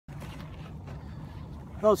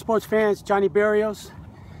Hello sports fans, Johnny Barrios,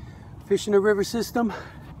 fishing the river system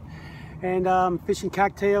and fishing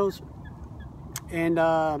cattails and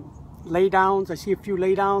laydowns. I see a few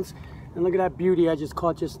laydowns, and look at that beauty I just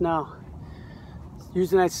caught just now.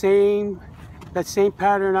 Using that same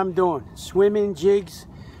pattern I'm doing, swimming, jigs.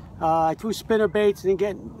 I threw spinner baits, didn't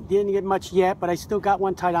get much yet, but I still got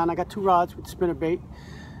one tied on. I got 2 rods with spinner bait,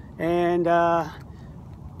 and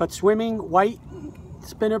but swimming, white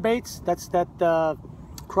spinner baits. That's that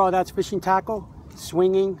CRAWDADS fishing tackle.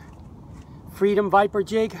 Swinging, Freedom Viper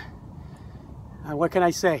jig. What can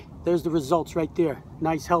I say? There's the results right there.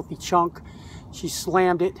 Nice healthy chunk. She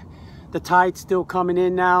slammed it. The tide's still coming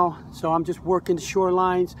in now, so I'm just working the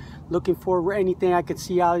shorelines, looking for anything I could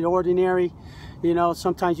see out of the ordinary. You know,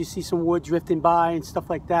 sometimes you see some wood drifting by and stuff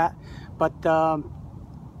like that, but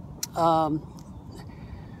I'm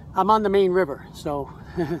on the main river, so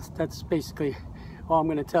that's basically all I'm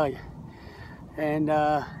going to tell you. And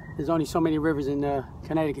there's only so many rivers in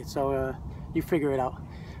Connecticut, so you figure it out.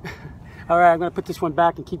 All right, I'm going to put this one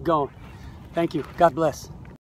back and keep going. Thank you. God bless.